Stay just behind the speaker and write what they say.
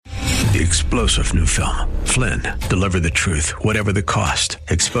The explosive new film, Flynn, deliver the truth, whatever the cost.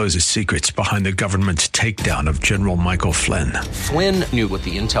 Exposes secrets behind the government's takedown of General Michael Flynn. Flynn knew what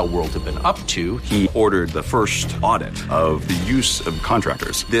the intel world had been up to. He ordered the first audit of the use of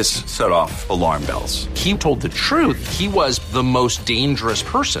contractors. This set off alarm bells. He told the truth. He was the most dangerous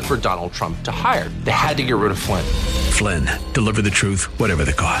person for Donald Trump to hire. They had to get rid of Flynn. Flynn, deliver the truth, whatever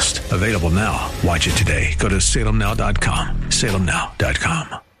the cost. Available now. Watch it today. Go to salemnow.com.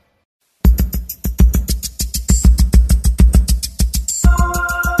 salemnow.com.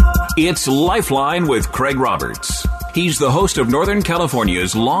 It's Lifeline with Craig Roberts. He's the host of Northern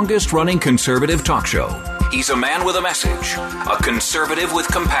California's longest-running conservative talk show. He's a man with a message, a conservative with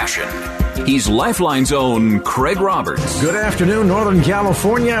compassion. He's Lifeline's own Craig Roberts. Good afternoon, Northern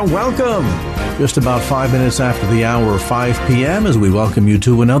California. Welcome. Just about 5 minutes after the hour of 5 p.m. as we welcome you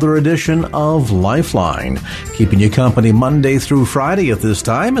to another edition of Lifeline. Keeping you company Monday through Friday at this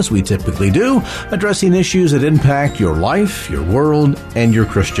time, as we typically do, addressing issues that impact your life, your world, and your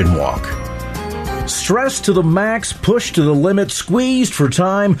Christian walk. Stressed to the max, pushed to the limit, squeezed for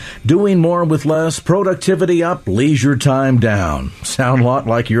time, doing more with less, productivity up, leisure time down. Sound a lot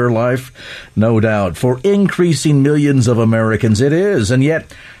like your life? No doubt. For increasing millions of Americans, it is. And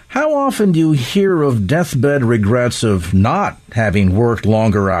yet, how often do you hear of deathbed regrets of not having worked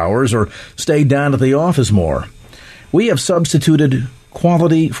longer hours or stayed down at the office more? We have substituted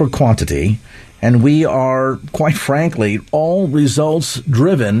quality for quantity, and we are, quite frankly, all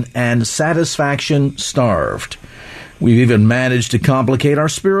results-driven and satisfaction-starved. We've even managed to complicate our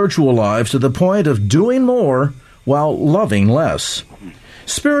spiritual lives to the point of doing more while loving less.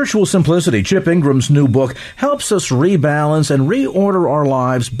 Spiritual Simplicity, Chip Ingram's new book, helps us rebalance and reorder our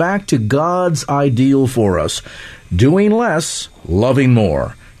lives back to God's ideal for us. Doing less, loving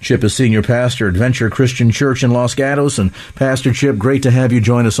more. Chip is senior pastor at Venture Christian Church in Los Gatos. And Pastor Chip, great to have you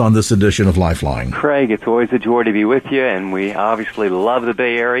join us on this edition of Lifeline. Craig, it's always a joy to be with you, and we obviously love the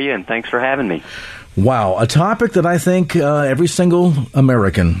Bay Area, and thanks for having me. Wow, a topic that I think every single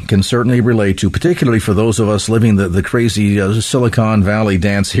American can certainly relate to, particularly for those of us living the crazy Silicon Valley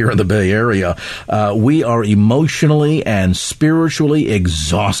dance here in the Bay Area. We are emotionally and spiritually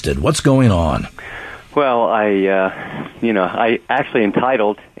exhausted. What's going on? Well, I actually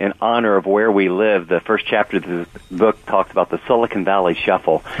entitled, in honor of where we live, the first chapter of the book talks about the Silicon Valley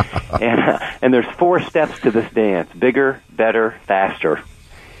Shuffle. And there's 4 steps to this dance: bigger, better, faster.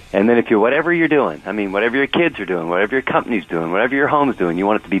 And then whatever you're doing, whatever your kids are doing, whatever your company's doing, whatever your home's doing, you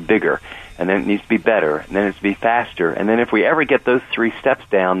want it to be bigger. And then it needs to be better. And then it needs to be faster. And then if we ever get those 3 steps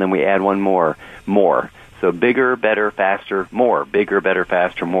down, then we add one more. So bigger, better, faster, more. Bigger, better,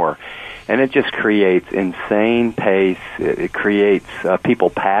 faster, more. And it just creates insane pace. It creates people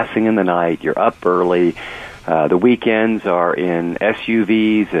passing in the night. You're up early. The weekends are in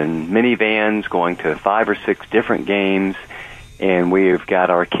SUVs and minivans going to 5 or 6 different games. And we've got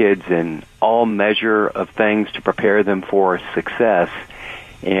our kids in all measure of things to prepare them for success.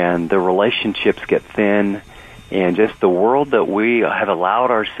 And the relationships get thin. And just the world that we have allowed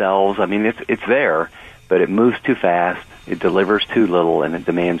ourselves, it's there, but it moves too fast. It delivers too little, and it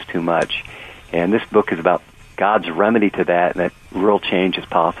demands too much. And this book is about God's remedy to that, and that real change is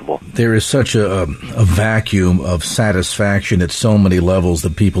possible. There is such a vacuum of satisfaction at so many levels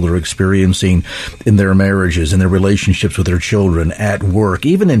that people are experiencing in their marriages, in their relationships with their children, at work,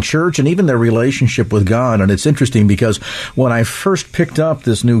 even in church, and even their relationship with God. And it's interesting because when I first picked up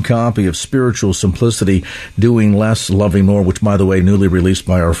this new copy of Spiritual Simplicity, Doing Less, Loving More, which, by the way, newly released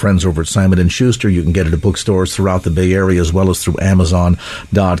by our friends over at Simon & Schuster, you can get it at bookstores throughout the Bay Area as well as through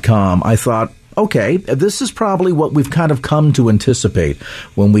Amazon.com, I thought, okay, this is probably what we've kind of come to anticipate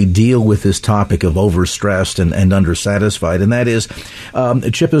when we deal with this topic of overstressed and undersatisfied. And that is,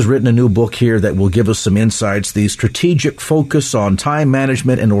 Chip has written a new book here that will give us some insights, the strategic focus on time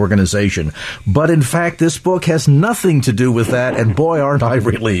management and organization. But in fact, this book has nothing to do with that, and boy, aren't I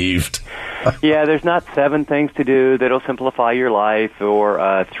relieved. Yeah, there's not 7 things to do that'll simplify your life,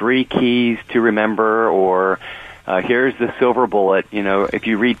 or 3 keys to remember, or here's the silver bullet. If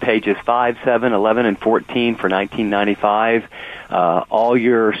you read pages 5, 7, 11, and 14 for 1995, all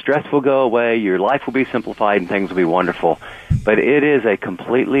your stress will go away, your life will be simplified, and things will be wonderful. But it is a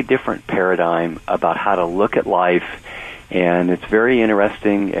completely different paradigm about how to look at life, and it's very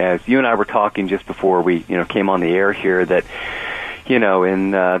interesting. As you and I were talking just before we came on the air here, that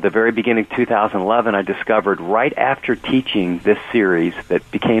in the very beginning of 2011, I discovered right after teaching this series that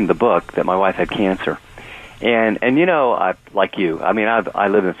became the book that my wife had cancer. And I like you. I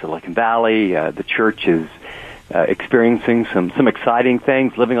live in Silicon Valley. The church is experiencing some exciting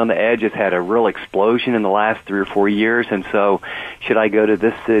things. Living on the Edge has had a real explosion in the last 3 or 4 years, and so should I go to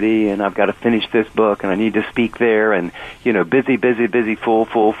this city, and I've got to finish this book, and I need to speak there, and, busy,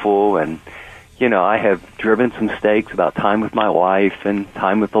 full, and, I have driven some stakes about time with my wife and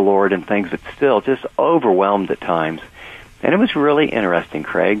time with the Lord and things, but still just overwhelmed at times. And it was really interesting,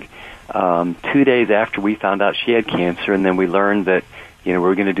 Craig. 2 days after we found out she had cancer, and then we learned that we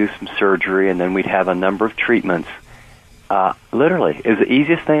were going to do some surgery, and then we'd have a number of treatments. Literally, it was the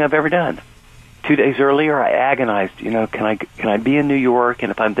easiest thing I've ever done. 2 days earlier, I agonized. Can I be in New York?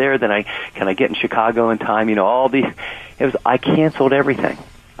 And if I'm there, then can I get in Chicago in time? All these. I canceled everything.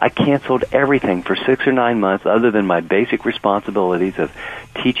 I canceled everything for 6 or 9 months, other than my basic responsibilities of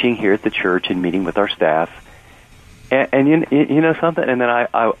teaching here at the church and meeting with our staff. And you know something? And then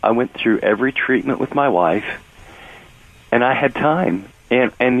I went through every treatment with my wife. And I had time.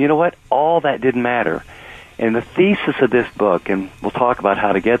 And you know what? All that didn't matter. And the thesis of this book, and we'll talk about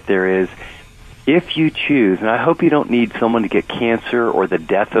how to get there, is if you choose, and I hope you don't need someone to get cancer or the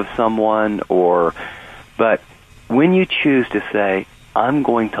death of someone, but when you choose to say, I'm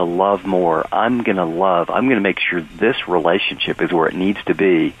going to love more, I'm going to make sure this relationship is where it needs to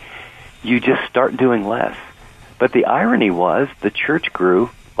be, you just start doing less. But the irony was the church grew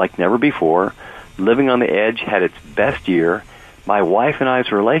like never before. Living on the Edge had its best year. My wife and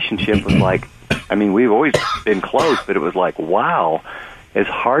I's relationship was like, we've always been close, but it was like, wow, as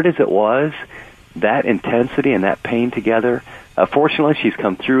hard as it was, that intensity and that pain together. Fortunately, she's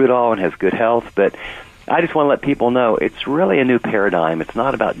come through it all and has good health, but I just want to let people know it's really a new paradigm. It's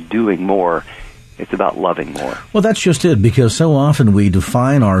not about doing more. It's about loving more. Well, that's just it, because so often we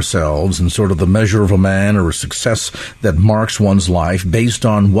define ourselves and sort of the measure of a man or a success that marks one's life based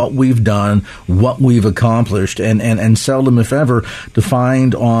on what we've done, what we've accomplished, and seldom, if ever,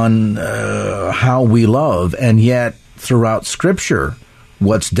 defined on how we love. And yet, throughout Scripture,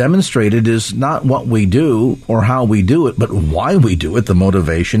 what's demonstrated is not what we do or how we do it, but why we do it, the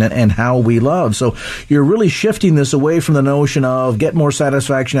motivation, and how we love. So you're really shifting this away from the notion of get more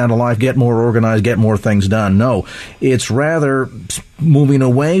satisfaction out of life, get more organized, get more things done. No, it's rather moving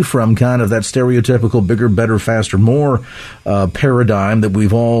away from kind of that stereotypical bigger, better, faster, more paradigm that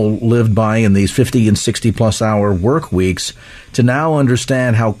we've all lived by in these 50 and 60-plus hour work weeks, to now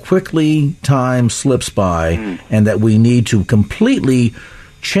understand how quickly time slips by and that we need to completely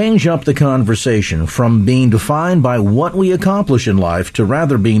change up the conversation from being defined by what we accomplish in life to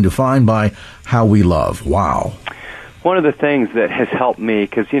rather being defined by how we love. Wow. One of the things that has helped me,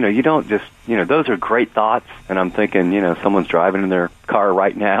 because, you don't just, those are great thoughts, and I'm thinking, someone's driving in their car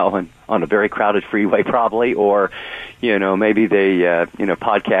right now and on a very crowded freeway probably, or, maybe they,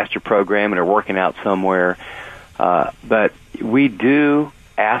 podcast your program and are working out somewhere. But we do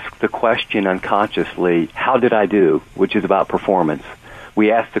ask the question unconsciously, how did I do, which is about performance.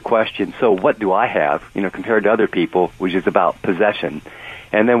 We ask the question, so what do I have, compared to other people, which is about possession.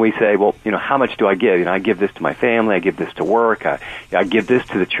 And then we say, well, how much do I give? I give this to my family, I give this to work, I give this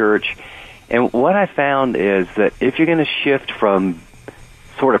to the church. And what I found is that if you're going to shift from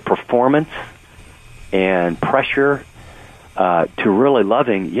sort of performance and pressure to really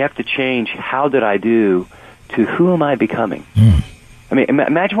loving, you have to change how did I do to who am I becoming?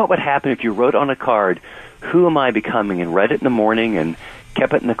 Imagine what would happen if you wrote on a card, who am I becoming, and read it in the morning and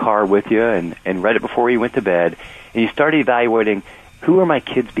kept it in the car with you and read it before you went to bed, and you started evaluating, who are my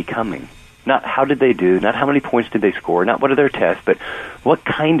kids becoming? Not how did they do, not how many points did they score, not what are their tests, but what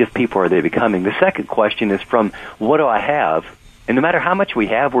kind of people are they becoming? The second question is from what do I have? And no matter how much we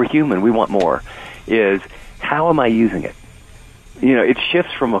have, we're human, we want more, is how am I using it? It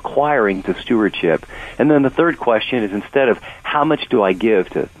shifts from acquiring to stewardship. And then the third question is, instead of how much do I give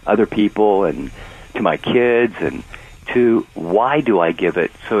to other people and to my kids, and to why do I give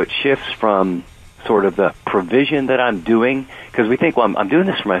it? So it shifts from sort of the provision that I'm doing, because we think, well, I'm doing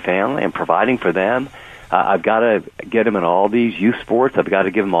this for my family, I'm providing for them, I've got to get them in all these youth sports, I've got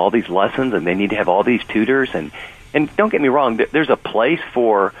to give them all these lessons, and they need to have all these tutors, and don't get me wrong, there's a place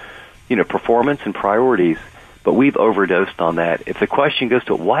for, performance and priorities, but we've overdosed on that. If the question goes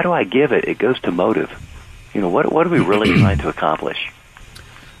to why do I give it, it goes to motive. What are we really trying to accomplish?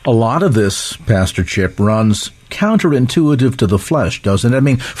 A lot of this, Pastor Chip, runs counterintuitive to the flesh, doesn't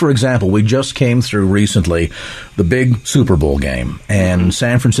it? For example, we just came through recently the big Super Bowl game, and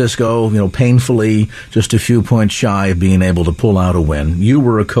San Francisco, painfully just a few points shy of being able to pull out a win. You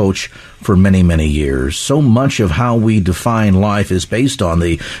were a coach for many, many years. So much of how we define life is based on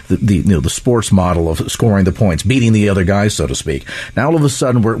the sports model of scoring the points, beating the other guy, so to speak. Now, all of a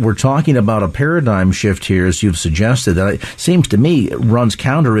sudden, we're talking about a paradigm shift here, as you've suggested, that it seems to me runs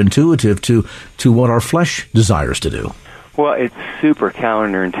counterintuitive to what our flesh desires aspires to do? Well, it's super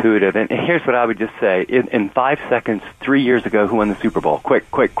counterintuitive. And here's what I would just say. In 5 seconds, 3 years ago, who won the Super Bowl?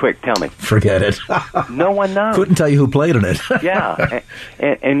 Quick, tell me. Forget it. No one knows. Couldn't tell you who played in it. Yeah.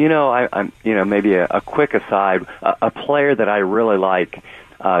 And I'm maybe a quick aside, a player that I really like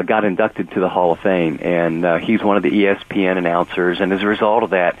got inducted to the Hall of Fame, and he's one of the ESPN announcers, and as a result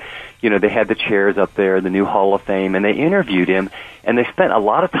of that, they had the chairs up there, the new Hall of Fame, and they interviewed him, and they spent a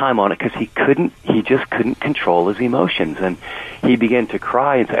lot of time on it because he just couldn't control his emotions, and he began to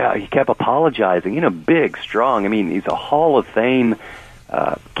cry and say, he kept apologizing, big, strong. I mean, he's a Hall of Fame,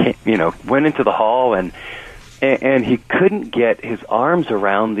 went into the Hall, and he couldn't get his arms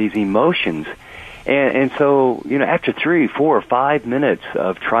around these emotions. And so, after 3, 4, 5 minutes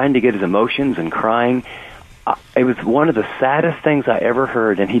of trying to get his emotions and crying, it was one of the saddest things I ever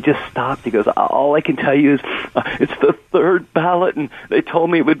heard. And he just stopped. He goes, all I can tell you is it's the third ballot, and they told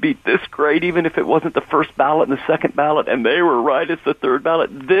me it would be this great even if it wasn't the first ballot and the second ballot, and they were right, it's the third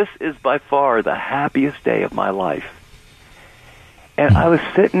ballot. This is by far the happiest day of my life. And I was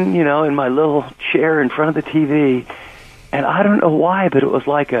sitting, in my little chair in front of the TV, and I don't know why, but it was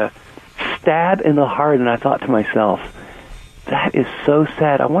like a stab in the heart, and I thought to myself, that is so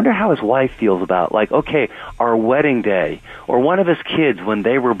sad. I wonder how his wife feels about, our wedding day, or one of his kids when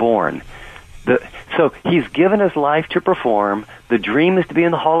they were born. So he's given his life to perform. The dream is to be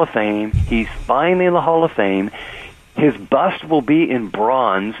in the Hall of Fame. He's finally in the Hall of Fame. His bust will be in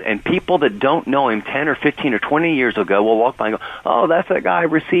bronze, and people that don't know him 10 or 15 or 20 years ago will walk by and go, oh, that's that guy,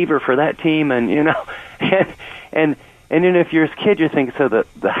 receiver for that team, and, And then if you're his kid, you're thinking, so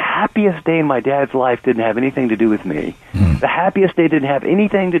the happiest day in my dad's life didn't have anything to do with me. The happiest day didn't have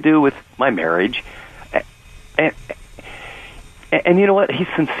anything to do with my marriage. And you know what? He's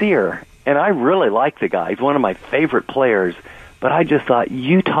sincere. And I really like the guy. He's one of my favorite players. But I just thought,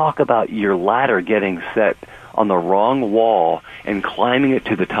 you talk about your ladder getting set on the wrong wall and climbing it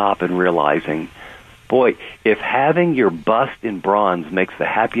to the top and realizing, boy, if having your bust in bronze makes the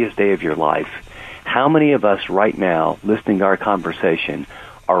happiest day of your life, how many of us right now, listening to our conversation,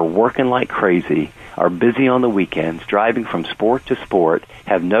 are working like crazy, are busy on the weekends, driving from sport to sport,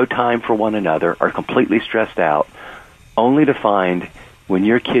 have no time for one another, are completely stressed out, only to find when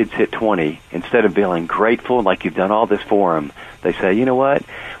your kids hit 20, instead of feeling grateful like you've done all this for them, they say, you know what,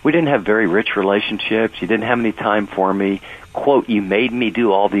 we didn't have very rich relationships, you didn't have any time for me, quote, you made me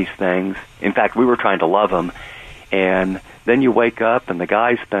do all these things. In fact, we were trying to love them, and then you wake up, and the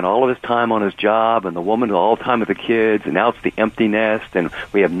guy spent all of his time on his job, and the woman all the time with the kids, and now it's the empty nest, and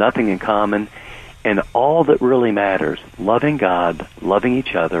we have nothing in common. And all that really matters, loving God, loving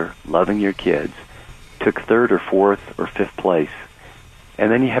each other, loving your kids, took third or fourth or fifth place.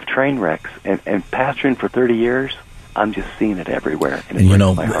 And then you have train wrecks. And pastoring for 30 years, I'm just seeing it everywhere. And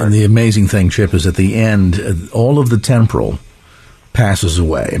the amazing thing, Chip, is at the end, all of the temporal passes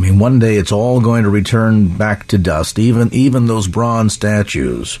away. I mean, one day it's all going to return back to dust. Even those bronze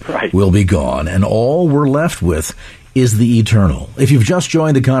statues will be gone, and all we're left with is the eternal. If you've just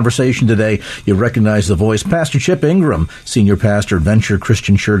joined the conversation today, you recognize the voice. Pastor Chip Ingram, Senior Pastor at Venture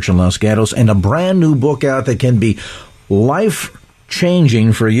Christian Church in Los Gatos, and a brand new book out that can be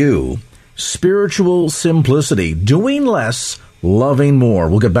life-changing for you. Spiritual Simplicity, Doing Less, Loving More.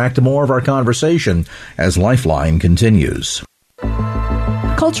 We'll get back to more of our conversation as Lifeline continues.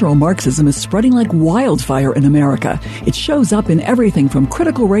 Cultural Marxism is spreading like wildfire in America. It shows up in everything from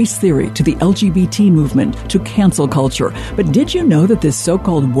critical race theory to the LGBT movement to cancel culture. But did you know that this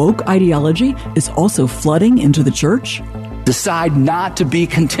so-called woke ideology is also flooding into the church? Decide not to be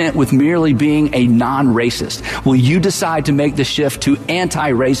content with merely being a non-racist. Will you decide to make the shift to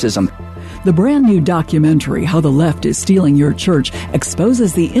anti-racism? The brand new documentary, How the Left is Stealing Your Church,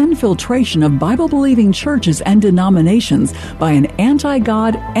 exposes the infiltration of Bible-believing churches and denominations by an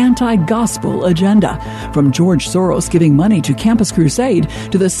anti-God, anti-gospel agenda. From George Soros giving money to Campus Crusade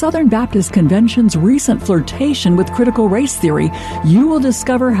to the Southern Baptist Convention's recent flirtation with critical race theory, you will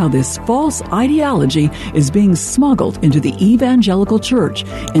discover how this false ideology is being smuggled into the evangelical church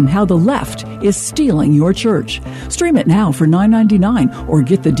and how the left is stealing your church. Stream it now for $9.99 or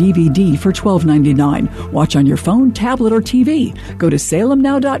get the DVD for $12.99. Watch on your phone, tablet, or TV. Go to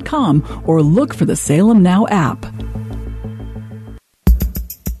salemnow.com or look for the Salem Now app.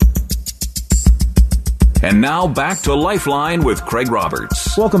 And now back to Lifeline with Craig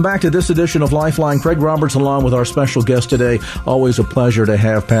Roberts. Welcome back to this edition of Lifeline. Craig Roberts along with our special guest today. Always a pleasure to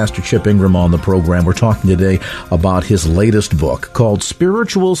have Pastor Chip Ingram on the program. We're talking today about his latest book called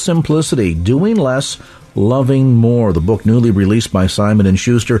Spiritual Simplicity, Doing Less, Loving More, the book newly released by Simon &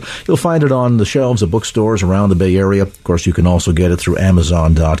 Schuster. You'll find it on the shelves of bookstores around the Bay Area. Of course, you can also get it through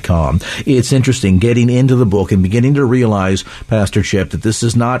Amazon.com. It's interesting getting into the book and beginning to realize, Pastor Chip, that this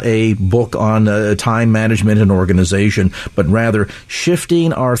is not a book on time management and organization, but rather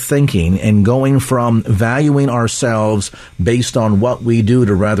shifting our thinking and going from valuing ourselves based on what we do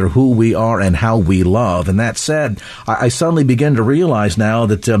to rather who we are and how we love. And that said, I suddenly begin to realize now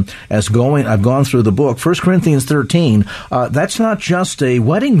that I've gone through the book, 1 Corinthians 13, that's not just a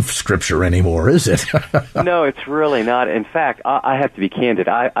wedding scripture anymore, is it? No, it's really not. In fact, I have to be candid.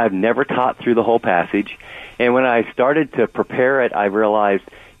 I've never taught through the whole passage. And when I started to prepare it, I realized,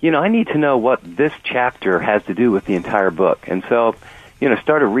 I need to know what this chapter has to do with the entire book. And so,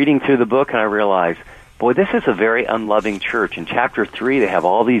 started reading through the book, and I realized, boy, this is a very unloving church. In chapter 3, they have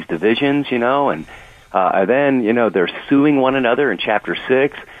all these divisions, and then, they're suing one another in chapter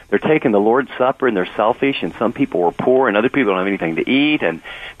 6. They're taking the Lord's Supper, and they're selfish, and some people are poor, and other people don't have anything to eat, and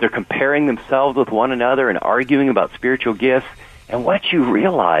they're comparing themselves with one another and arguing about spiritual gifts. And what you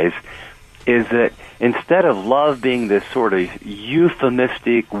realize is that instead of love being this sort of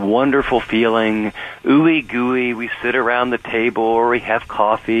euphemistic, wonderful feeling, ooey gooey, we sit around the table or we have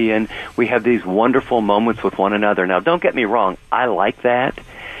coffee and we have these wonderful moments with one another. Now, don't get me wrong, I like that.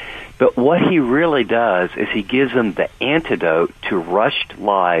 But what he really does is he gives them the antidote to rushed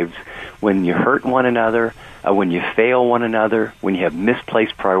lives when you hurt one another, when you fail one another, when you have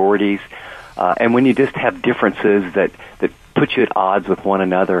misplaced priorities, and when you just have differences that put you at odds with one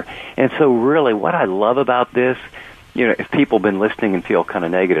another. And so really what I love about this, if people have been listening and feel kind of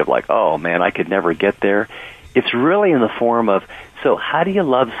negative, like, oh, man, I could never get there, it's really in the form of, so how do you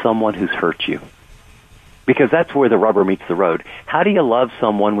love someone who's hurt you? Because that's where the rubber meets the road. How do you love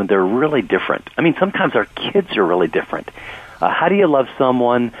someone when they're really different? I mean, sometimes our kids are really different. How do you love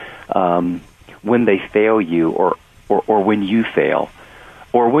someone when they fail you or when you fail?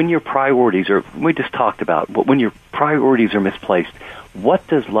 Or when your priorities are, we just talked about, when your priorities are misplaced, what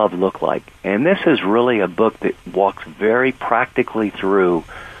does love look like? And this is really a book that walks very practically through,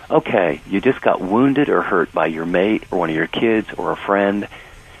 okay, you just got wounded or hurt by your mate or one of your kids or a friend.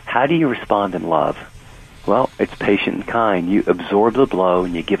 How do you respond in love? Well, it's patient and kind. You absorb the blow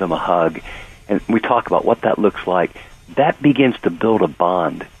and you give them a hug. And we talk about what that looks like. That begins to build a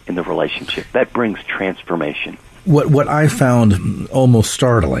bond in the relationship. That brings transformation. What I found almost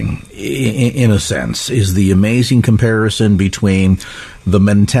startling, in a sense, is the amazing comparison between the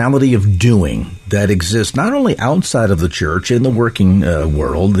mentality of doing that exists not only outside of the church, in the working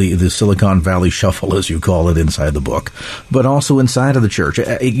world, the Silicon Valley shuffle, as you call it inside the book, but also inside of the church.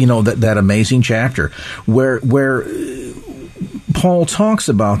 That amazing chapter where Paul talks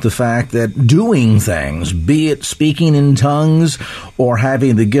about the fact that doing things, be it speaking in tongues or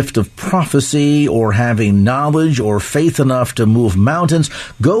having the gift of prophecy or having knowledge or faith enough to move mountains,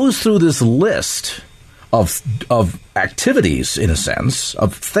 goes through this list of activities, in a sense,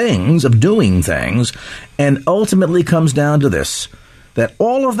 of things, of doing things, and ultimately comes down to this, that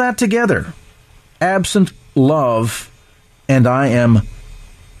all of that together, absent love, and I am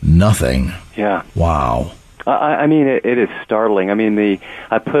nothing. Yeah. Wow. I mean, it is startling. I mean,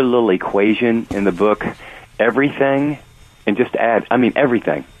 I put a little equation in the book, everything, and just add,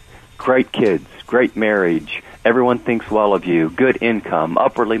 everything. Great kids, great marriage, everyone thinks well of you, good income,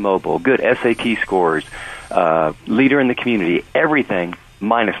 upwardly mobile, good SAT scores, leader in the community, everything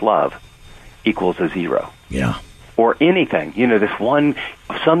minus love equals a 0. Yeah. Or anything, this one,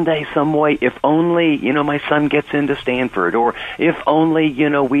 someday, some way, if only, my son gets into Stanford, or if only,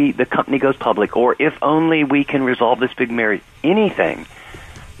 the company goes public, or if only we can resolve this big marriage. Anything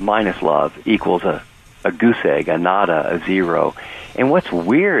minus love equals a goose egg, a nada, a 0. And what's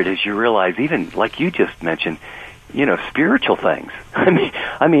weird is you realize, even like you just mentioned, spiritual things.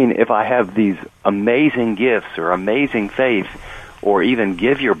 I mean, if I have these amazing gifts or amazing faith, or even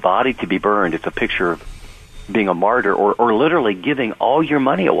give your body to be burned, it's a picture of being a martyr, or literally giving all your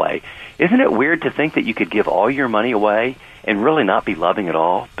money away. Isn't it weird to think that you could give all your money away and really not be loving at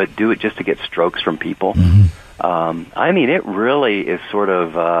all, but do it just to get strokes from people? Mm-hmm. It really is sort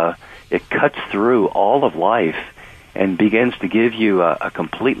of, it cuts through all of life and begins to give you a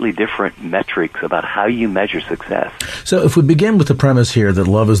completely different metrics about how you measure success. So if we begin with the premise here that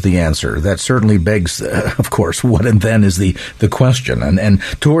love is the answer, that certainly begs, of course, what and then is the question. And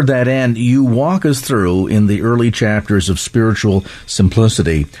toward that end, you walk us through in the early chapters of Spiritual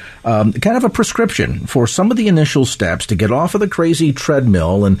Simplicity kind of a prescription for some of the initial steps to get off of the crazy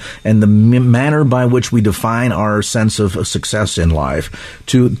treadmill and the manner by which we define our sense of success in life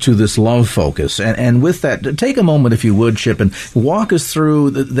to this love focus. And with that, take a moment, if you would, Chip, and walk us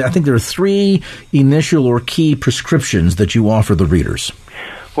through, I think there are 3 initial or key prescriptions that you offer the readers.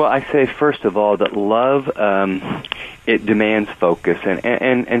 Well, I say, first of all, that love, it demands focus.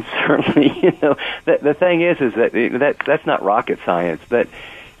 And certainly, you know, the thing is that's not rocket science. But,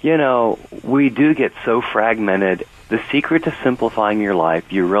 you know, we do get so fragmented. The secret to simplifying your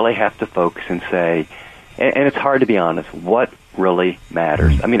life, you really have to focus and say, and it's hard to be honest, what really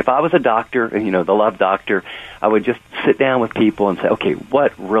matters. I mean, if I was a doctor, you know, the love doctor, I would just sit down with people and say, okay,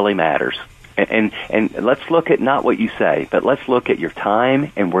 what really matters? And let's look at not what you say, but let's look at your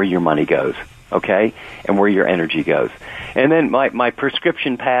time and where your money goes, okay, and where your energy goes. And then my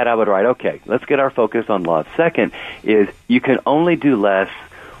prescription pad, I would write, okay, let's get our focus on love. Second is you can only do less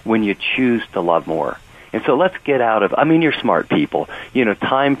when you choose to love more. And so let's get out of, I mean, you're smart people, you know,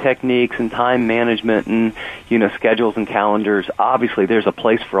 time techniques and time management and, you know, schedules and calendars. Obviously, there's a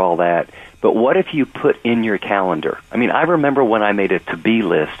place for all that. But what if you put in your calendar? I mean, I remember when I made a to-be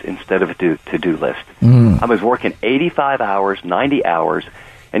list instead of a to-do list. I was working 85 hours, 90 hours,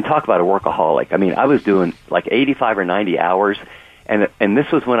 and talk about a workaholic. I mean, I was doing like 85 or 90 hours, and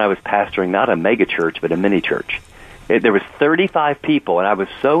this was when I was pastoring not a mega church, but a mini church. There was 35 people, and I was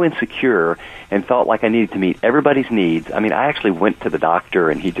so insecure and felt like I needed to meet everybody's needs. I mean, I actually went to the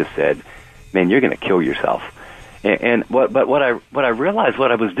doctor, and he just said, man, you're going to kill yourself. And what I realized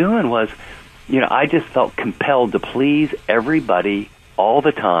what I was doing was, you know, I just felt compelled to please everybody all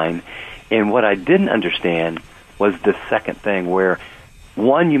the time. And what I didn't understand was the second thing where,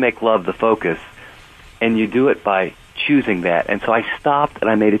 one, you make love the focus, and you do it by choosing that. And so I stopped and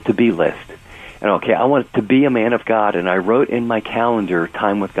I made a to-be list. And okay, I want to be a man of God, and I wrote in my calendar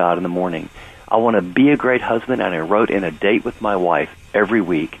time with God in the morning. I want to be a great husband, and I wrote in a date with my wife every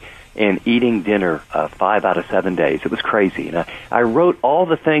week. And eating dinner 5 out of 7 days. It was crazy. And I wrote all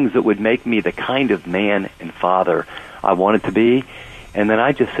the things that would make me the kind of man and father I wanted to be. And then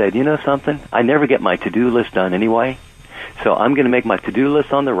I just said, you know something? I never get my to-do list done anyway. So I'm going to make my to-do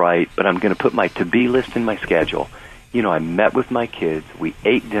list on the right, but I'm going to put my to-be list in my schedule. You know, I met with my kids. We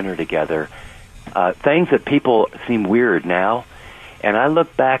ate dinner together. Things that people seem weird now. And I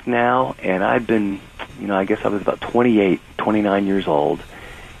look back now, and I've been, you know, I guess I was about 28, 29 years old.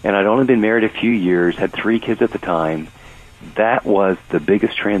 And I'd only been married a few years, had 3 kids at the time. That was the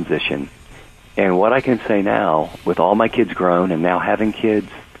biggest transition. And what I can say now, with all my kids grown and now having kids,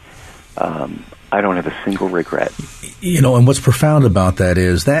 I don't have a single regret. You know, and what's profound about that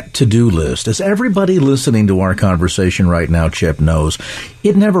is that to-do list, as everybody listening to our conversation right now, Chip, knows,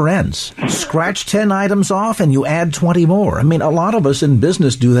 it never ends. Scratch 10 items off and you add 20 more. I mean, a lot of us in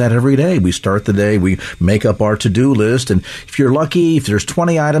business do that every day. We start the day, we make up our to-do list, and if you're lucky, if there's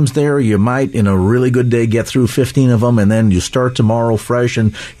 20 items there, you might, in a really good day, get through 15 of them, and then you start tomorrow fresh,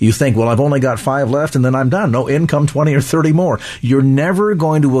 and you think, well, I've only got 5 left, and then I'm done. No, in come 20 or 30 more. You're never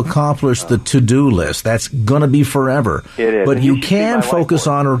going to accomplish the to-do list. That's going to be forever. It is. But and you can focus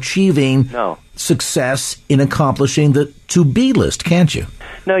on achieving success in accomplishing the to-be list, can't you?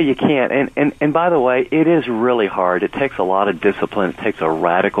 No, you can't. And by the way, it is really hard. It takes a lot of discipline. It takes a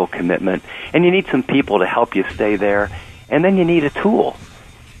radical commitment. And you need some people to help you stay there. And then you need a tool.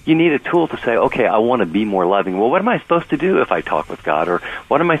 You need a tool to say, okay, I want to be more loving. Well, what am I supposed to do if I talk with God? Or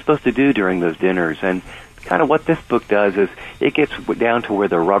what am I supposed to do during those dinners? And kind of what this book does is it gets down to where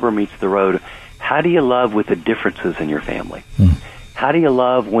the rubber meets the road. How do you love with the differences in your family? How do you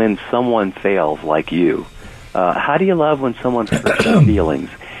love when someone fails like you? How do you love when someone hurts your feelings?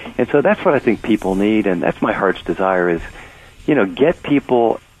 And so that's what I think people need, and that's my heart's desire is, you know, get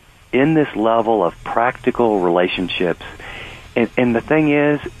people in this level of practical relationships. And the thing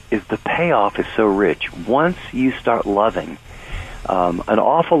is the payoff is so rich. Once you start loving, an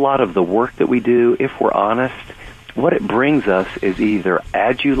awful lot of the work that we do, if we're honest, what it brings us is either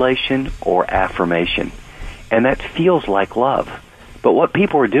adulation or affirmation. And that feels like love. But what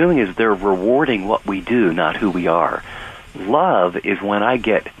people are doing is they're rewarding what we do, not who we are. Love is when I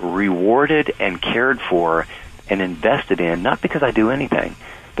get rewarded and cared for and invested in, not because I do anything,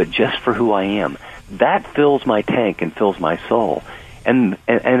 but just for who I am. That fills my tank and fills my soul. And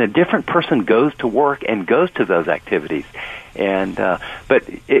a different person goes to work and goes to those activities. And but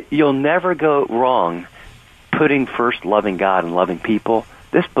you'll never go wrong putting first loving God and loving people.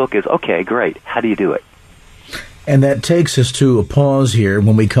 This book is, okay, great. How do you do it? And that takes us to a pause here.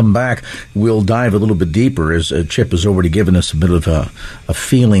 When we come back, we'll dive a little bit deeper, as Chip has already given us a bit of a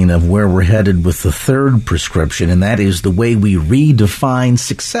feeling of where we're headed with the third prescription, and that is the way we redefine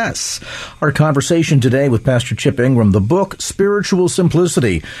success. Our conversation today with Pastor Chip Ingram, the book, Spiritual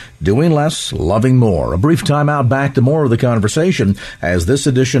Simplicity, Doing Less, Loving More. A brief time out, back to more of the conversation as this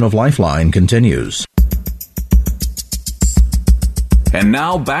edition of Lifeline continues. And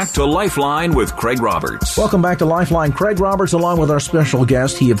now back to Lifeline with Craig Roberts. Welcome back to Lifeline. Craig Roberts, along with our special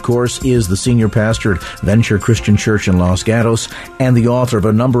guest. He, of course, is the senior pastor at Venture Christian Church in Los Gatos and the author of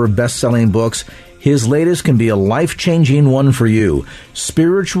a number of best-selling books. His latest can be a life-changing one for you.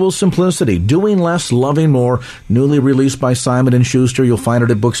 Spiritual Simplicity, Doing Less, Loving More, newly released by Simon & Schuster. You'll find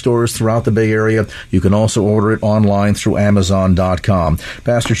it at bookstores throughout the Bay Area. You can also order it online through Amazon.com.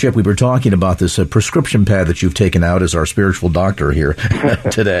 Pastor Chip, we were talking about this prescription pad that you've taken out as our spiritual doctor here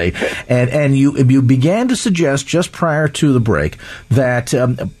today. And you began to suggest just prior to the break that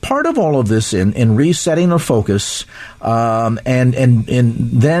part of all of this in resetting our focus and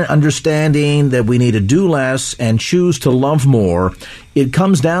then understanding that we need to do less and choose to love more, it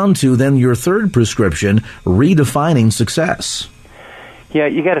comes down to then your third prescription, redefining success. Yeah,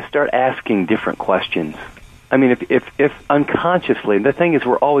 you got to start asking different questions. I mean, if unconsciously, the thing is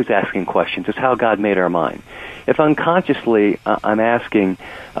we're always asking questions. It's how God made our mind. If unconsciously I'm asking,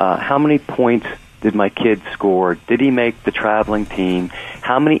 how many points did my kid score? Did he make the traveling team?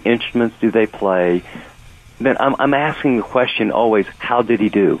 How many instruments do they play? Then I'm asking the question always, how did he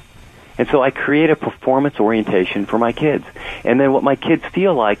do? And so I create a performance orientation for my kids. And then what my kids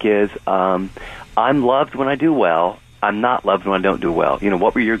feel like is, I'm loved when I do well. I'm not loved when I don't do well. You know,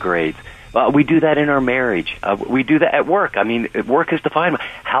 what were your grades? We do that in our marriage. We do that at work. I mean, work is defined by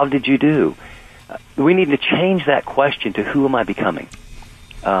how did you do? We need to change that question to who am I becoming?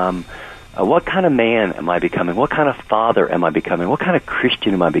 What kind of man am I becoming? What kind of father am I becoming? What kind of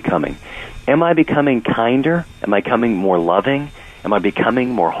Christian am I becoming? Am I becoming kinder? Am I becoming more loving? Am I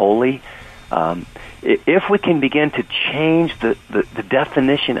becoming more holy? If we can begin to change the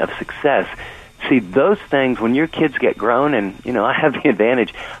definition of success, see, those things, when your kids get grown, and, you know, I have the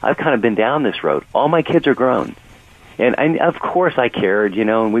advantage, I've kind of been down this road. All my kids are grown. And of course I cared, you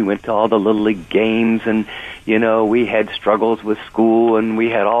know, and we went to all the Little League games, and, you know, we had struggles with school, and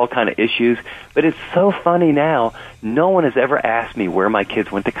we had all kind of issues. But it's so funny now, no one has ever asked me where my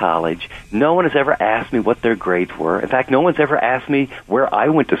kids went to college. No one has ever asked me what their grades were. In fact, no one's ever asked me where I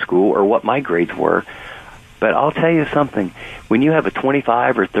went to school or what my grades were. But I'll tell you something, when you have a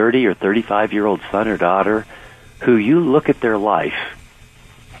 25 or 30 or 35-year-old son or daughter who you look at their life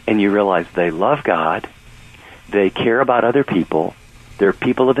and you realize they love God, they care about other people, they're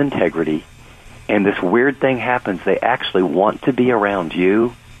people of integrity, and this weird thing happens, they actually want to be around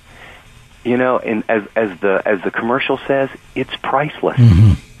you. You know, and as the commercial says, it's priceless.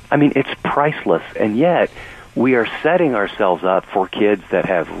 Mm-hmm. I mean, it's priceless, and yet we are setting ourselves up for kids that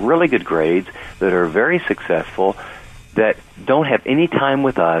have really good grades, that are very successful, that don't have any time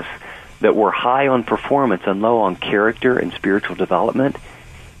with us, that we're high on performance and low on character and spiritual development.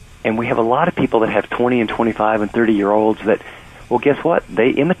 And we have a lot of people that have 20 and 25 and 30-year-olds that, well, guess what? They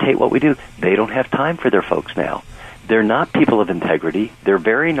imitate what we do. They don't have time for their folks now. They're not people of integrity. They're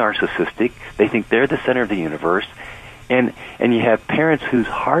very narcissistic. They think they're the center of the universe. And you have parents whose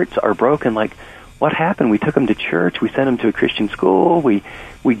hearts are broken, like, what happened? We took them to church. We sent them to a Christian school.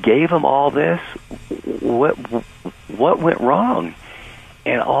 We gave them all this. What went wrong?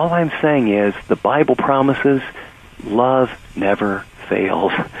 And all I'm saying is the Bible promises love never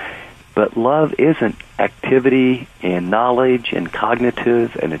fails. But love isn't activity and knowledge and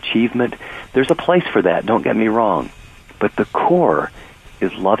cognitive and achievement. There's a place for that, don't get me wrong. But the core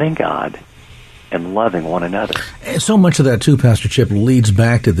is loving God and loving one another. And so much of that, too, Pastor Chip, leads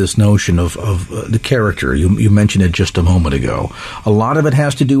back to this notion of the character. You mentioned it just a moment ago. A lot of it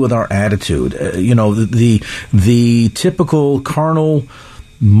has to do with our attitude. The typical carnal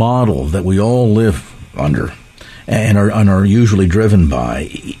model that we all live under and are usually driven by,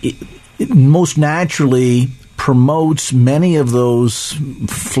 it most naturally promotes many of those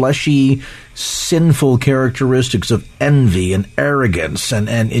fleshy, sinful characteristics of envy and arrogance.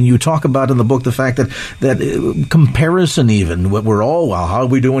 And you talk about in the book the fact that comparison even, we're all, well, how are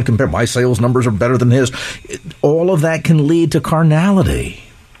we doing compared? My sales numbers are better than his. All of that can lead to carnality.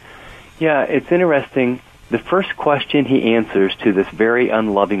 Yeah, it's interesting. The first question he answers to this very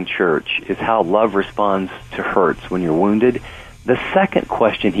unloving church is how love responds to hurts when you're wounded. The second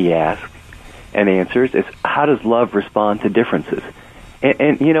question he asks and answers is, how does love respond to differences?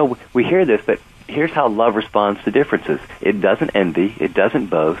 And you know, we hear this, but here's how love responds to differences. It doesn't envy. It doesn't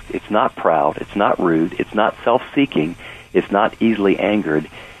boast. It's not proud. It's not rude. It's not self-seeking. It's not easily angered.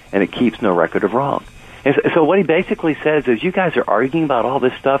 And it keeps no record of wrong. And so what he basically says is, you guys are arguing about all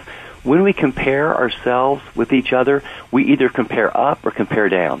this stuff. When we compare ourselves with each other, we either compare up or compare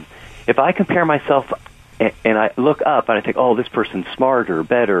down. If I compare myself and I look up and I think, oh, this person's smarter,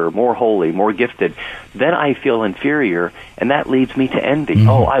 better, more holy, more gifted, then I feel inferior, and that leads me to envy. Mm-hmm.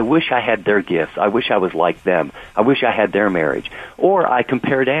 Oh, I wish I had their gifts. I wish I was like them. I wish I had their marriage. Or I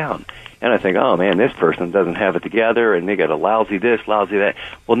compare down, and I think, oh, man, this person doesn't have it together, and they got a lousy this, lousy that.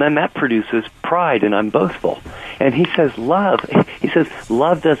 Well, then that produces pride, and I'm boastful. And he says love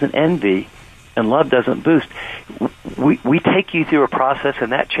doesn't envy, and love doesn't boost. We take you through a process in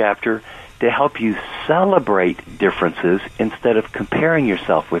that chapter to help you celebrate differences instead of comparing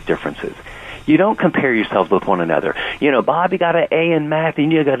yourself with differences. You don't compare yourselves with one another. You know, Bobby got an A in math,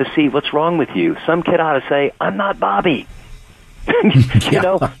 and you got to see what's wrong with you. Some kid ought to say, I'm not Bobby.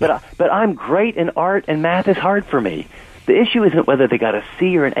 But I'm great in art, and math is hard for me. The issue isn't whether they got a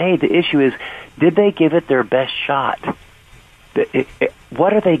C or an A. The issue is, did they give it their best shot?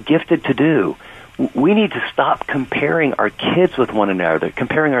 What are they gifted to do? We need to stop comparing our kids with one another,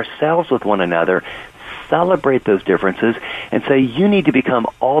 comparing ourselves with one another, celebrate those differences, and say, you need to become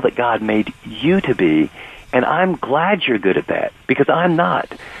all that God made you to be, and I'm glad you're good at that, because I'm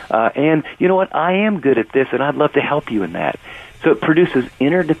not. And you know what? I am good at this, and I'd love to help you in that. So it produces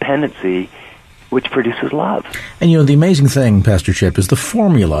interdependency, which produces love. And, you know, the amazing thing, Pastor Chip, is the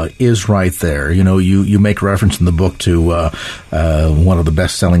formula is right there. You know, you make reference in the book to one of the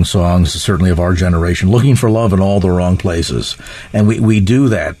best-selling songs, certainly of our generation, Looking for Love in All the Wrong Places. And we do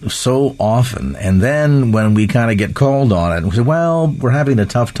that so often. And then when we kind of get called on it, we say, well, we're having a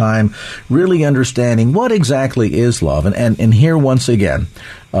tough time really understanding what exactly is love. And here, once again,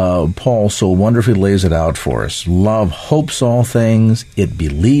 Paul so wonderfully lays it out for us. Love hopes all things, it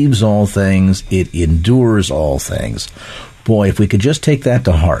believes all things, it endures all things. Boy, if we could just take that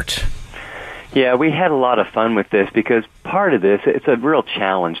to heart. Yeah, we had a lot of fun with this, because part of this, it's a real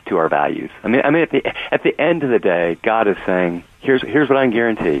challenge to our values. I mean, at the end of the day, God is saying, here's what I can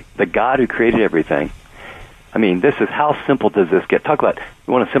guarantee. The God who created everything. I mean, this is, how simple does this get? Talk about,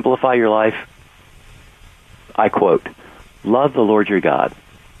 you want to simplify your life? I quote, love the Lord your God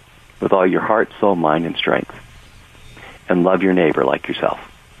with all your heart, soul, mind, and strength, and love your neighbor like yourself.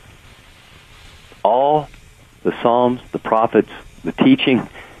 All the Psalms, the prophets, the teaching,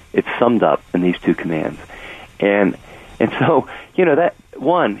 it's summed up in these two commands. And so, you know, that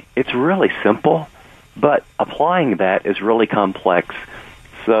one, it's really simple, but applying that is really complex.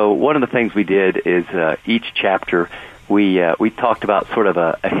 So one of the things we did is each chapter we talked about sort of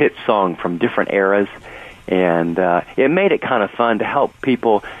a hit song from different eras, and it made it kind of fun to help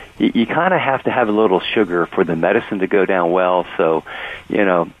people. You kind of have to have a little sugar for the medicine to go down well. So, you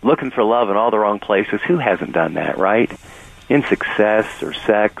know, looking for love in all the wrong places, who hasn't done that, right? In success or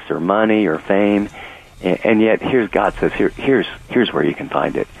sex or money or fame. And yet, here's God says, here's where you can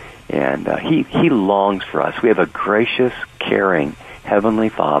find it. And he longs for us. We have a gracious, caring Heavenly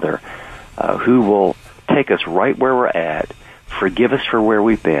Father who will take us right where we're at, forgive us for where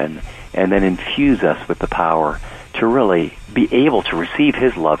we've been, and then infuse us with the power to really be able to receive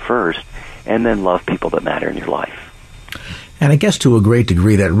His love first, and then love people that matter in your life. And I guess to a great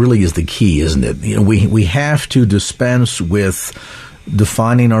degree that really is the key, isn't it? You know, we have to dispense with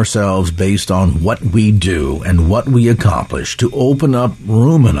defining ourselves based on what we do and what we accomplish, to open up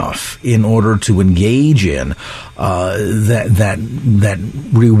room enough in order to engage in that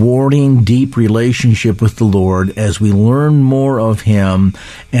rewarding, deep relationship with the Lord as we learn more of Him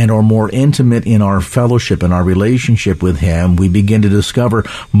and are more intimate in our fellowship and our relationship with Him. We begin to discover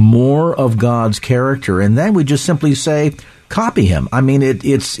more of God's character, and then we just simply say, copy Him. I mean,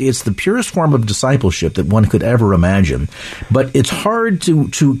 it's the purest form of discipleship that one could ever imagine. But it's hard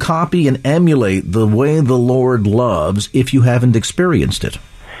to copy and emulate the way the Lord loves if you haven't experienced it.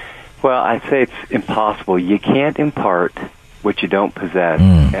 Well, I'd say it's impossible. You can't impart what you don't possess.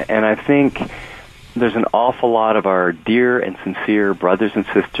 And I think there's an awful lot of our dear and sincere brothers and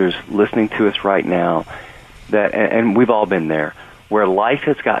sisters listening to us right now, that, and we've all been there, where life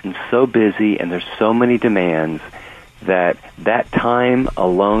has gotten so busy and there's so many demands that time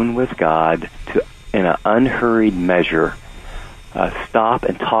alone with God, to, in an unhurried measure, stop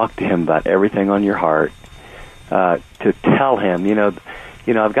and talk to Him about everything on your heart, to tell Him, you know,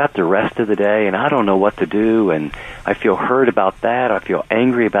 I've got the rest of the day and I don't know what to do, and I feel hurt about that, I feel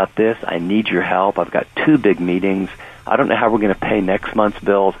angry about this, I need your help, I've got 2 big meetings, I don't know how we're going to pay next month's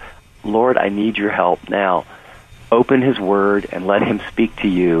bills. Lord, I need your help now. Open His Word and let Him speak to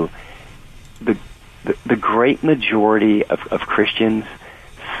you. the great majority of Christians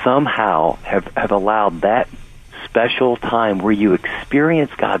somehow have allowed that special time where you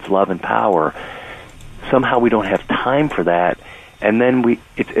experience God's love and power. Somehow we don't have time for that, and then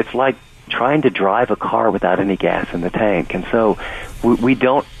it's like trying to drive a car without any gas in the tank. And so we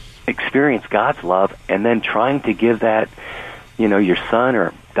don't experience God's love, and then trying to give that, your son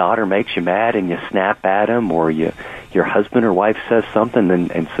or daughter makes you mad and you snap at them, or your husband or wife says something,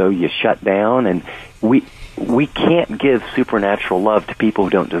 and so you shut down. And we can't give supernatural love to people who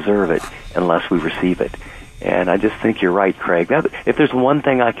don't deserve it unless we receive it. And I just think you're right, Craig. If there's one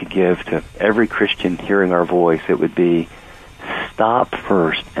thing I could give to every Christian hearing our voice, it would be stop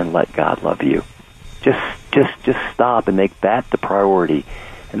first and let God love you. Just stop and make that the priority,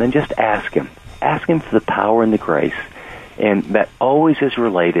 and then just ask Him. Ask Him for the power and the grace, and that always is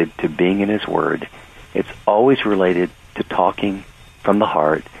related to being in His Word. It's always related to talking from the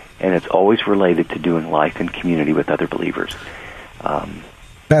heart, and it's always related to doing life in community with other believers.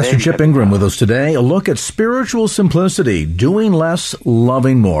 Pastor Chip Ingram with us today. A look at spiritual simplicity, doing less,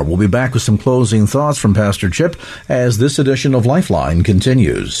 loving more. We'll be back with some closing thoughts from Pastor Chip as this edition of Lifeline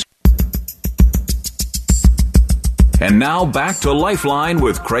continues. And now back to Lifeline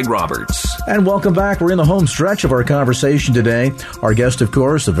with Craig Roberts. And welcome back. We're in the home stretch of our conversation today. Our guest, of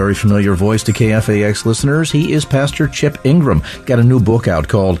course, a very familiar voice to KFAX listeners. He is Pastor Chip Ingram. Got a new book out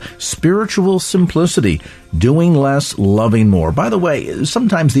called Spiritual Simplicity, Doing Less, Loving More. By the way,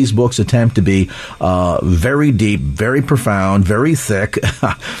 sometimes these books attempt to be very deep, very profound, very thick.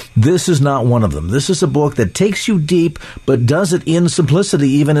 This is not one of them. This is a book that takes you deep, but does it in simplicity,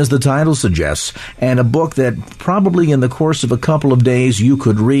 even as the title suggests. And a book that probably in the course of a couple of days you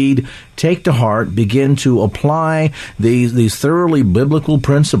could read, take to heart, begin to apply these thoroughly biblical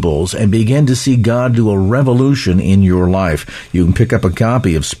principles, and begin to see God do a revolution in your life. You can pick up a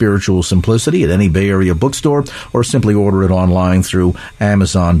copy of Spiritual Simplicity at any Bay Area bookstore, or simply order it online through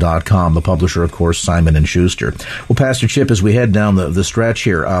Amazon.com. The publisher, of course, Simon & Schuster. Well, Pastor Chip, as we head down the stretch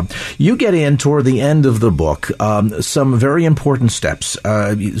here, you get in toward the end of the book some very important steps,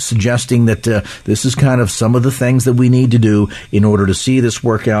 suggesting that this is kind of some of the things that we need to do in order to see this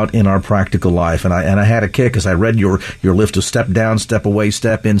work out in our practical life. And I had a kick as I read your list of step down, step away,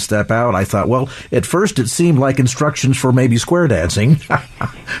 step in, step out. I thought, well, at first it seemed like instructions for maybe square dancing,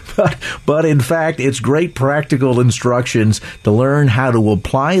 but in fact, it's great practical instructions to learn how to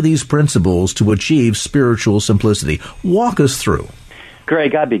apply these principles to achieve spiritual simplicity. Walk us through.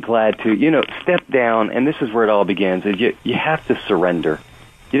 Greg, I'd be glad to. Step down, and this is where it all begins, is you have to surrender.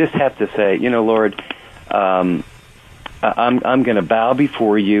 You just have to say, Lord, I'm going to bow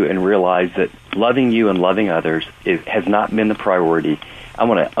before you and realize that loving you and loving others has not been the priority. I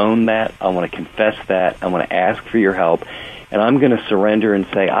want to own that. I want to confess that. I want to ask for your help. And I'm going to surrender and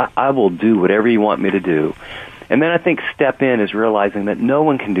say, I will do whatever you want me to do. And then I think step in is realizing that no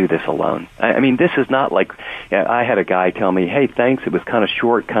one can do this alone. I mean, this is not like, I had a guy tell me, hey, thanks, it was kind of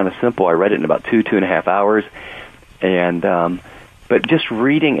short, kind of simple. I read it in about 2.5 hours. And but just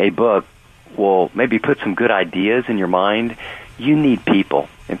reading a book will maybe put some good ideas in your mind. You need people.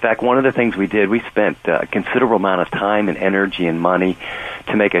 In fact, one of the things we did, we spent a considerable amount of time and energy and money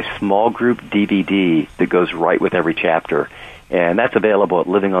to make a small group DVD that goes right with every chapter. And that's available at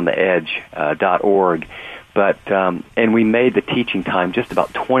livingontheedge.org. But and we made the teaching time just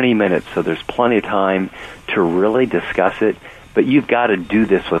about 20 minutes, so there's plenty of time to really discuss it. But you've got to do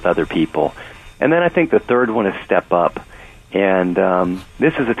this with other people. And then I think the third one is step up. And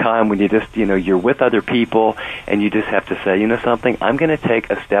this is a time when you just, you're with other people, and you just have to say, something, I'm going to take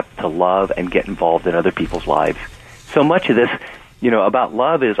a step to love and get involved in other people's lives. So much of this, about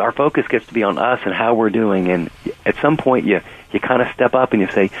love is our focus gets to be on us and how we're doing. And at some point, you kind of step up and you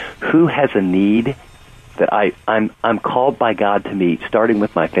say, who has a need that I'm called by God to meet, starting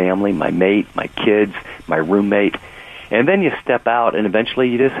with my family, my mate, my kids, my roommate. And then you step out, and eventually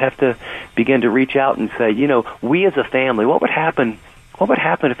you just have to begin to reach out and say, we as a family, what would happen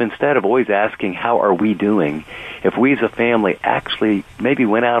if instead of always asking, how are we doing, if we as a family actually maybe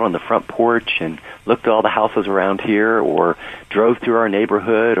went out on the front porch and looked at all the houses around here, or drove through our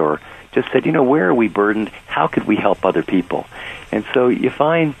neighborhood, or just said, where are we burdened? How could we help other people? And so you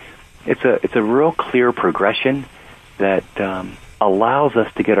find it's a real clear progression that allows us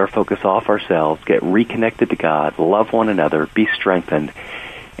to get our focus off ourselves, get reconnected to God, love one another, be strengthened.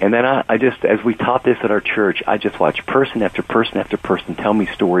 And then I just, as we taught this at our church, I just watched person after person after person tell me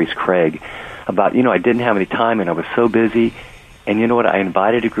stories, Craig, about, I didn't have any time and I was so busy. And you know what? I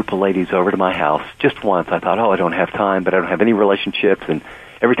invited a group of ladies over to my house just once. I thought, I don't have time, but I don't have any relationships. And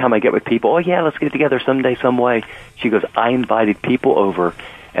every time I get with people, let's get together someday, some way. She goes, I invited people over,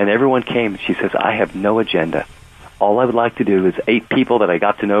 And everyone came. She says, I have no agenda. All I would like to do is 8 people that I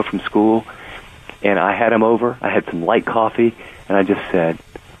got to know from school, and I had them over. I had some light coffee, and I just said,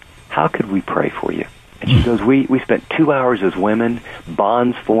 how could we pray for you? And she goes, we spent 2 hours as women,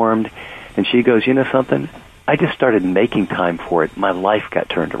 bonds formed, and she goes, you know something? I just started making time for it. My life got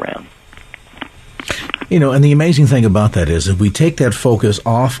turned around. You know, and the amazing thing about that is if we take that focus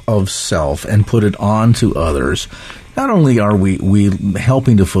off of self and put it on to others, not only are we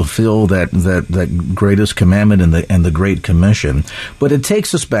helping to fulfill that greatest commandment and the Great Commission, but it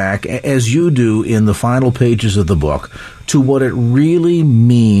takes us back, as you do in the final pages of the book, to what it really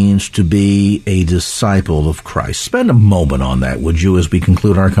means to be a disciple of Christ. Spend a moment on that, would you, as we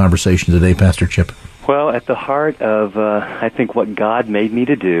conclude our conversation today, Pastor Chip? Well, at the heart of, I think, what God made me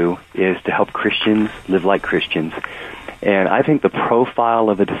to do is to help Christians live like Christians. And I think the profile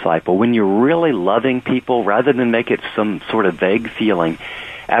of a disciple, when you're really loving people, rather than make it some sort of vague feeling,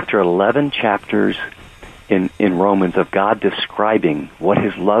 after 11 chapters in Romans of God describing what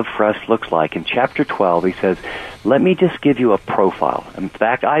his love for us looks like, in chapter 12 he says, let me just give you a profile. In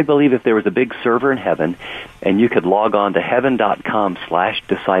fact, I believe if there was a big server in heaven and you could log on to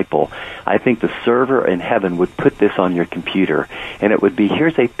heaven.com/disciple, I think the server in heaven would put this on your computer, and it would be,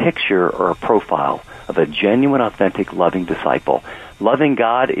 here's a picture or a profile of a genuine, authentic, loving disciple. Loving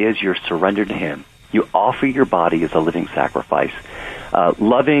God is your surrender to him. You offer your body as a living sacrifice.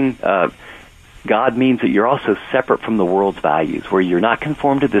 Loving God means that you're also separate from the world's values, where you're not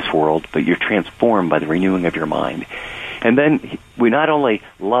conformed to this world, but you're transformed by the renewing of your mind. And then we not only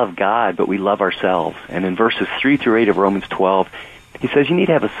love God, but we love ourselves. And in verses 3 through 8 of Romans 12, he says you need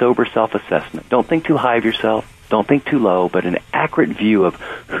to have a sober self-assessment. Don't think too high of yourself. Don't think too low, but an accurate view of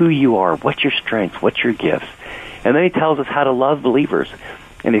who you are, what's your strengths, what's your gifts. And then he tells us how to love believers.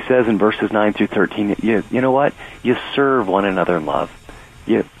 And he says in verses 9 through 13, you know what? You serve one another in love.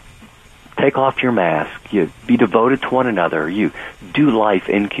 You take off your mask. You be devoted to one another. You do life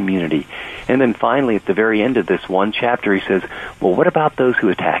in community. And then finally, at the very end of this one chapter, he says, well, what about those who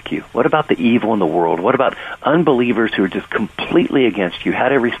attack you? What about the evil in the world? What about unbelievers who are just completely against you? How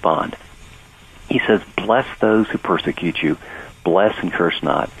to respond? He says, bless those who persecute you. Bless and curse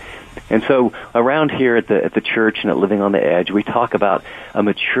not. And so around here at the church and at Living on the Edge, we talk about a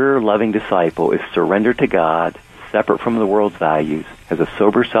mature, loving disciple is surrendered to God, separate from the world's values, has a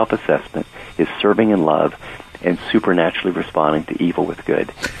sober self-assessment, is serving in love, and supernaturally responding to evil with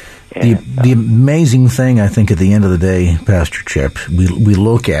good. And, the amazing thing, I think, at the end of the day, Pastor Chip, we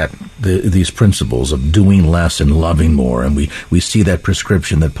look at these principles of doing less and loving more, and we see that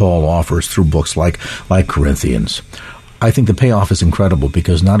prescription that Paul offers through books like Corinthians. I think the payoff is incredible,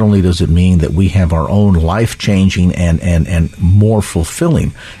 because not only does it mean that we have our own life-changing and more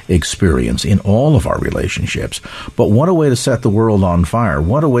fulfilling experience in all of our relationships, but what a way to set the world on fire.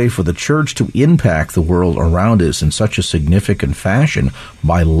 What a way for the church to impact the world around us in such a significant fashion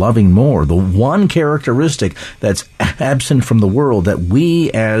by loving more. The one characteristic that's absent from the world that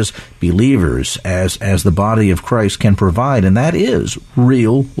we as believers, as the body of Christ, can provide, and that is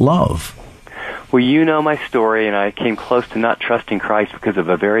real love. Well, you know my story, and I came close to not trusting Christ because of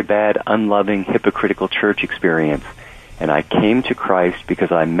a very bad, unloving, hypocritical church experience. And I came to Christ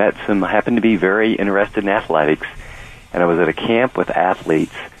because I happened to be very interested in athletics, and I was at a camp with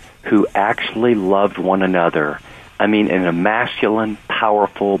athletes who actually loved one another. I mean, in a masculine,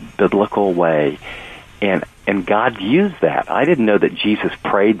 powerful, biblical way. And God used that. I didn't know that Jesus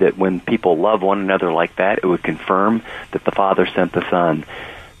prayed that when people love one another like that, it would confirm that the Father sent the Son.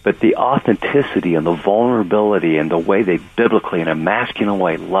 But the authenticity and the vulnerability and the way they biblically, in a masculine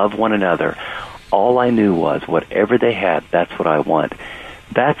way, love one another, all I knew was whatever they had, that's what I want.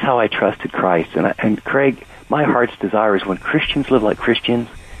 That's how I trusted Christ. And Craig, my heart's desire is when Christians live like Christians,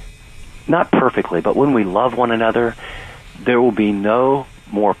 not perfectly, but when we love one another, there will be no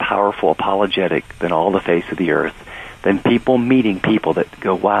more powerful apologetic than all the face of the earth, than people meeting people that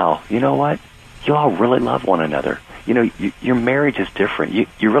go, wow, you know what? You all really love one another. You know, your marriage is different.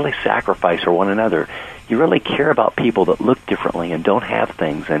 You really sacrifice for one another. You really care about people that look differently and don't have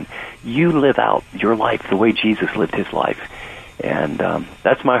things. And you live out your life the way Jesus lived his life. And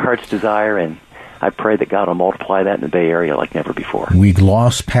that's my heart's desire, and I pray that God will multiply that in the Bay Area like never before. We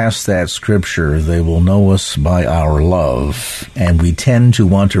gloss past that scripture, they will know us by our love, and we tend to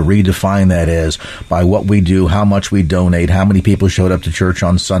want to redefine that as by what we do, how much we donate, how many people showed up to church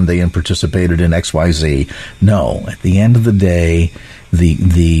on Sunday and participated in XYZ. No, at the end of the day,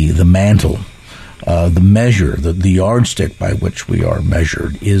 the mantle the measure, the yardstick by which we are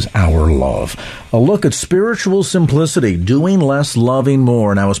measured is our love. A look at spiritual simplicity, doing less, loving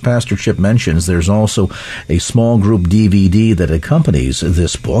more. Now, as Pastor Chip mentions, there's also a small group DVD that accompanies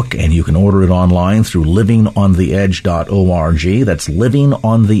this book, and you can order it online through livingontheedge.org. That's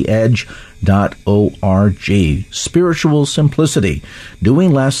livingontheedge.org. Spiritual simplicity,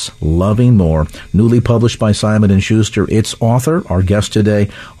 doing less, loving more. Newly published by Simon & Schuster. Its author, our guest today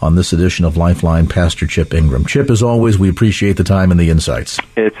on this edition of Lifeline, Pastor Chip Ingram. Chip, as always, we appreciate the time and the insights.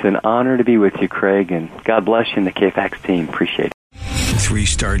 It's an honor to be with you, Craig, and God bless you and the KFAX team. Appreciate it.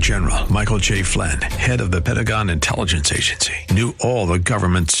 3-star General Michael J. Flynn, head of the Pentagon Intelligence Agency, knew all the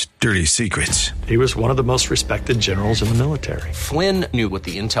government's dirty secrets. He was one of the most respected generals in the military. Flynn knew what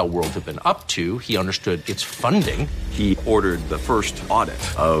the intel world had been up to. He understood its funding. He ordered the first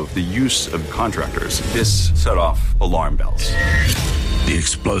audit of the use of contractors. This set off alarm bells. The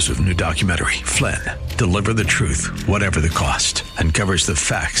explosive new documentary, Flynn, Deliver the Truth, Whatever the Cost, uncovers the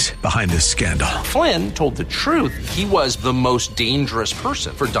facts behind this scandal. Flynn told the truth. He was the most dangerous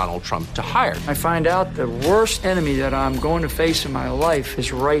person for Donald Trump to hire. I find out the worst enemy that I'm going to face in my life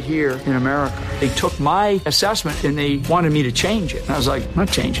is right here in America. They took my assessment and they wanted me to change it. And I was like, I'm not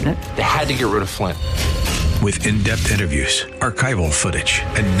changing it. They had to get rid of Flynn. With in-depth interviews, archival footage,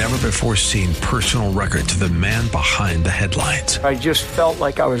 and never-before-seen personal records of the man behind the headlines. I just felt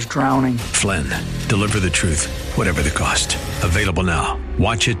like I was drowning. Flynn, Deliver the Truth, Whatever the Cost. Available now.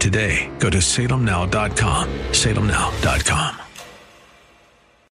 Watch it today. Go to salemnow.com. salemnow.com.